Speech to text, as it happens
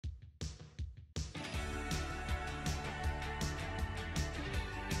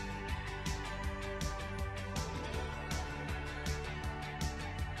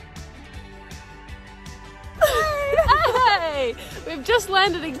Hey, we've just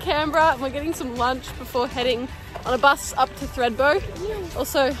landed in Canberra and we're getting some lunch before heading on a bus up to Thredbo.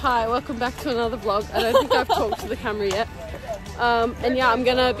 Also, hi, welcome back to another vlog. I don't think I've talked to the camera yet. And yeah, I'm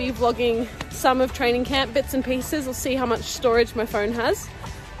gonna be vlogging some of training camp, bits and pieces. We'll see how much storage my phone has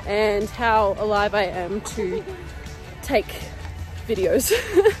and how alive I am to take videos.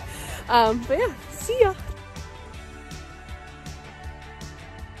 But yeah, see ya.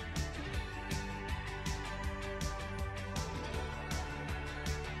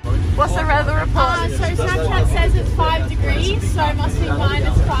 What's the weather report? So Snapchat says it's 5 degrees, so it must be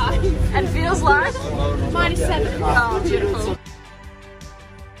 -5. And feels like? -7. Oh, beautiful.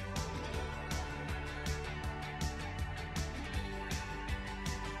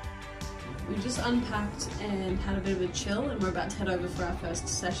 We just unpacked and had a bit of a chill, and we're about to head over for our first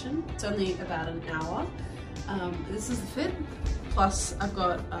session. It's only about an hour. This is the fit. Plus I've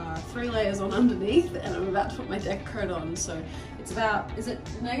got 3 layers on underneath and I'm about to put my deck coat on. So it's about, is it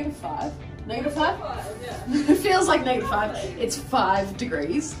 -5? -5? Yeah. It feels like -5. It's 5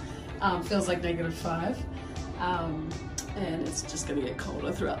 degrees. Feels like -5. And it's just gonna get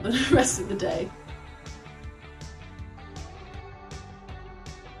colder throughout the rest of the day.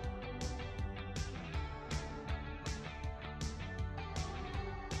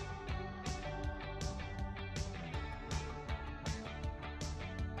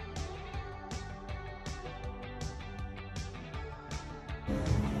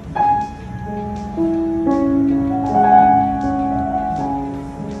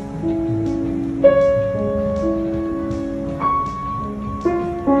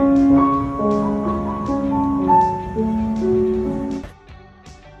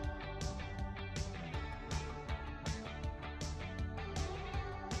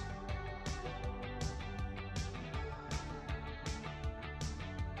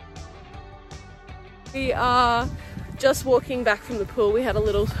 We are just walking back from the pool. We had a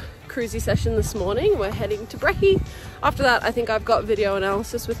little cruisy session this morning. We're heading to Brekkie. After that, I think I've got video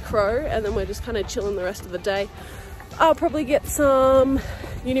analysis with Crow, and then we're just kind of chilling the rest of the day. I'll probably get some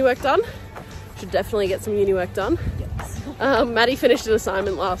uni work done. Should definitely get some uni work done. Yes. Maddie finished an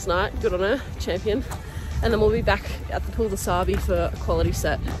assignment last night. Good on her, champion. And then we'll be back at the pool to Sabi for a quality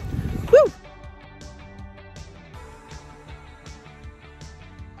set. Woo!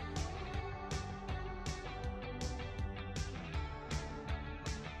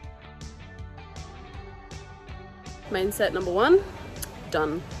 Main set number 1,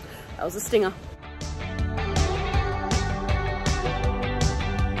 done. That was a stinger.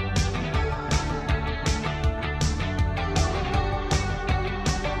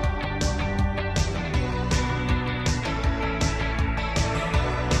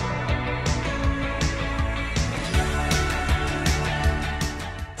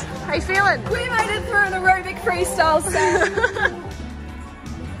 How you feeling? We made it through an aerobic freestyle set.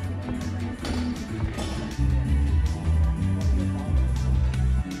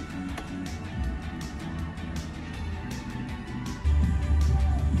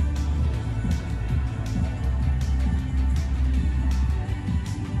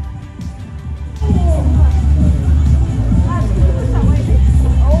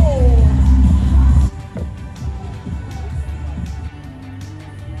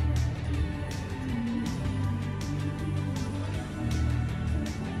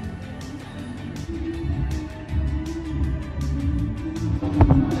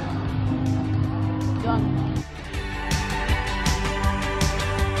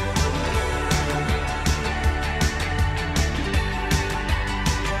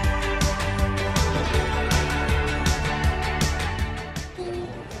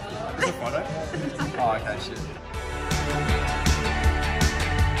 Oh, okay, shit.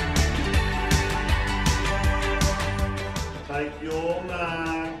 Take your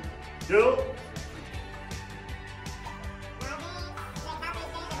man. Go.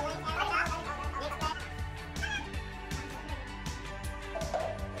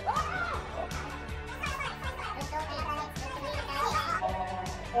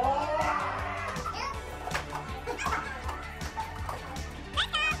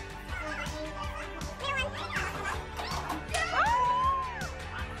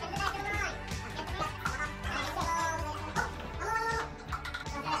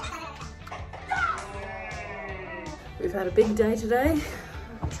 We've had a big day today.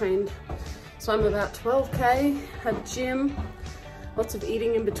 Trained, swam about 12k, had gym, lots of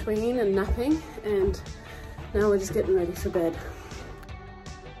eating in between and napping, and now we're just getting ready for bed.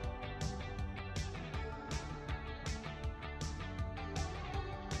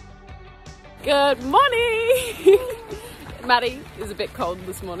 Good morning! Maddie is a bit cold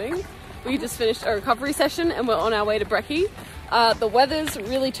this morning. We just finished a recovery session and we're on our way to Brekkie. The weather's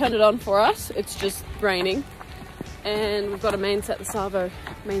really turned it on for us. It's just raining. And we've got a main set, the Savo,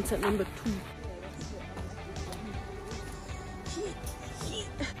 main set number 2.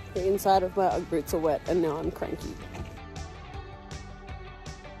 The inside of my Ugg boots are wet and now I'm cranky.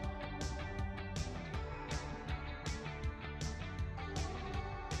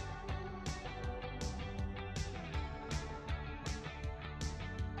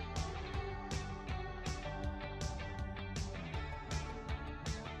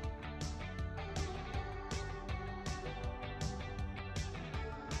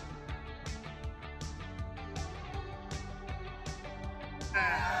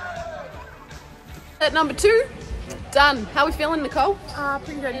 At number 2, done. How are we feeling, Nicole?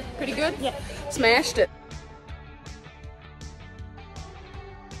 Pretty good. Pretty good? Yeah. Smashed it.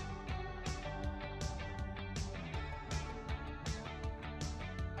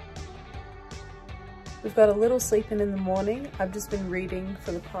 We've got a little sleep in the morning. I've just been reading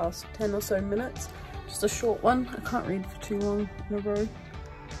for the past 10 or so minutes. Just a short one. I can't read for too long in a row.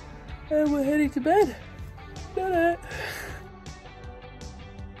 And we're heading to bed. Night-night.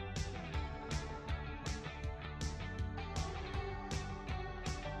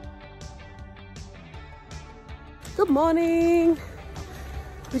 Good morning!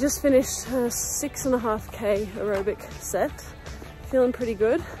 We just finished a 6.5k aerobic set. Feeling pretty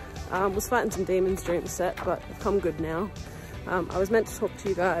good. Was fighting some demons during the set, but I've come good now. I was meant to talk to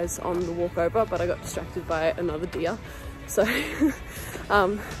you guys on the walk over, but I got distracted by another deer. So,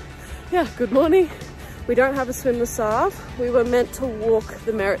 yeah, good morning. We don't have a swim the Sarve. We were meant to walk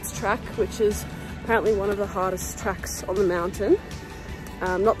the Merritts track, which is apparently one of the hardest tracks on the mountain.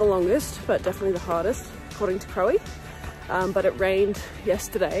 Not the longest, but definitely the hardest, according to Crowie. But it rained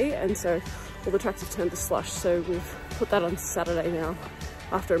yesterday, and so all the tracks have turned to slush, so we've put that on Saturday now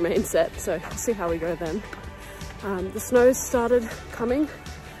after a main set, so we'll see how we go then. The snow started coming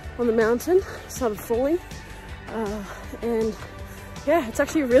on the mountain, started falling, and yeah, it's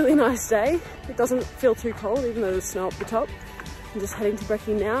actually a really nice day. It doesn't feel too cold, even though there's snow up the top. I'm just heading to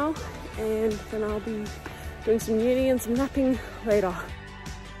Brekkie now, and then I'll be doing some uni and some napping later.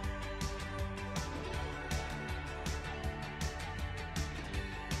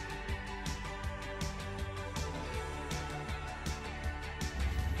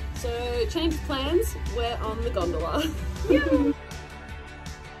 So, change of plans, we're on the gondola. Yeah.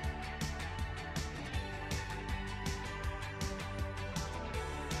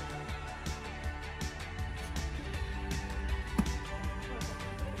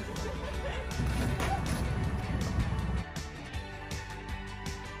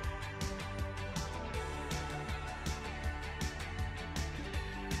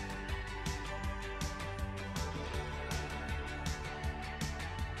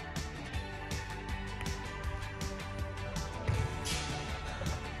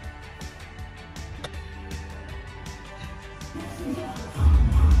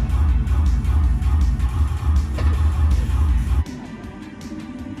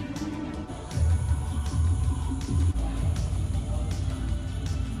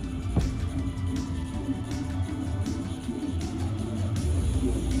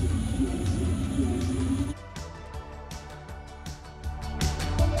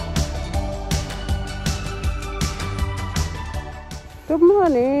 Good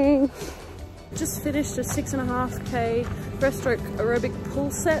morning. Just finished a 6.5k breaststroke aerobic pull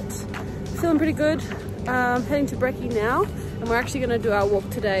set. Feeling pretty good. Heading to Brekkie now, and we're actually going to do our walk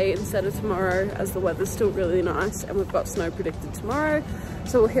today instead of tomorrow, as the weather's still really nice and we've got snow predicted tomorrow.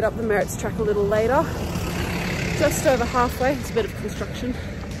 So we'll hit up the Merritts track a little later. Just over halfway. It's a bit of construction.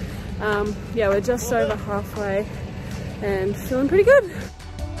 Yeah, we're just over halfway and feeling pretty good.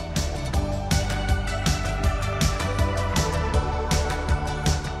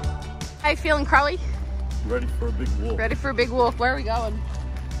 How you feeling, Crowie? Ready for a big walk. Ready for a big walk. Where are we going?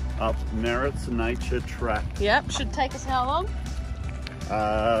 Up Merritts Nature Track. Yep, should take us how long?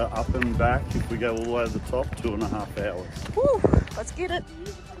 Up and back, if we go all the way to the top, 2.5 hours. Woo, let's get it.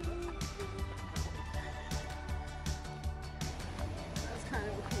 That's kind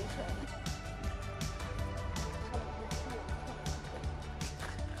of a cool shot.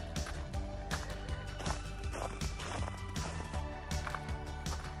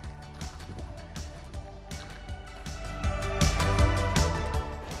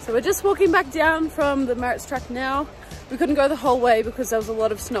 So we're just walking back down from the Merritts track now. We couldn't go the whole way because there was a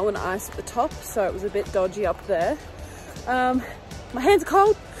lot of snow and ice at the top, so it was a bit dodgy up there. My hands are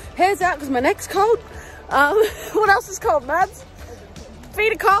cold, hair's out because my neck's cold. What else is cold, Mads?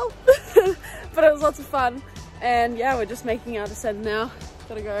 Feet are cold. But it was lots of fun. And yeah, we're just making our descent now.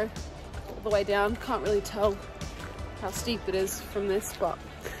 Gotta go all the way down. Can't really tell how steep it is from this, but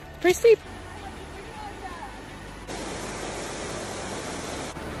pretty steep.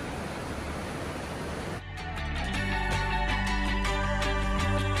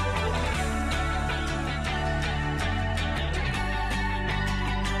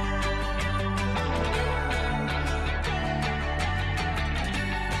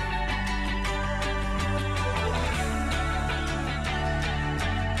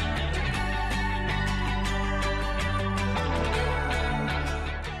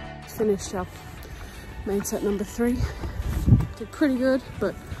 Finished up main set number 3. Did pretty good,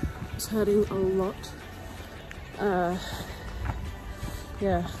 but was hurting a lot.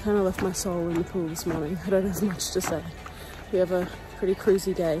 Yeah, kind of left my soul in the pool this morning. I don't have much to say. We have a pretty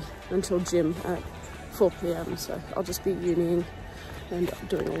cruisy day until gym at 4 p.m, so I'll just be uniing and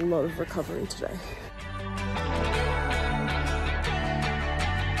doing a lot of recovery today.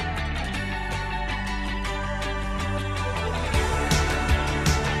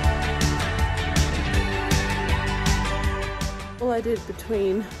 All I did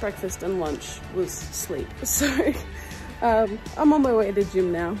between breakfast and lunch was sleep, so I'm on my way to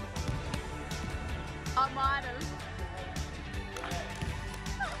gym now. I might have.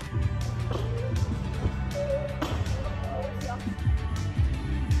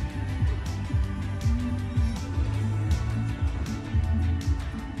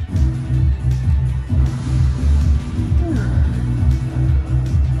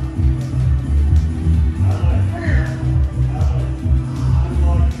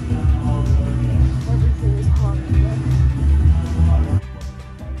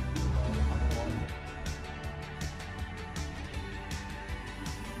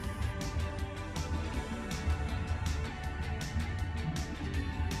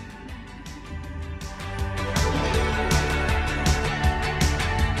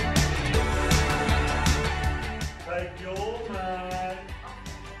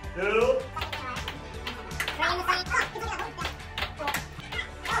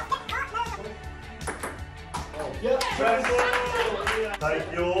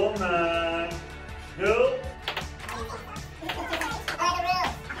 Take your man. Go.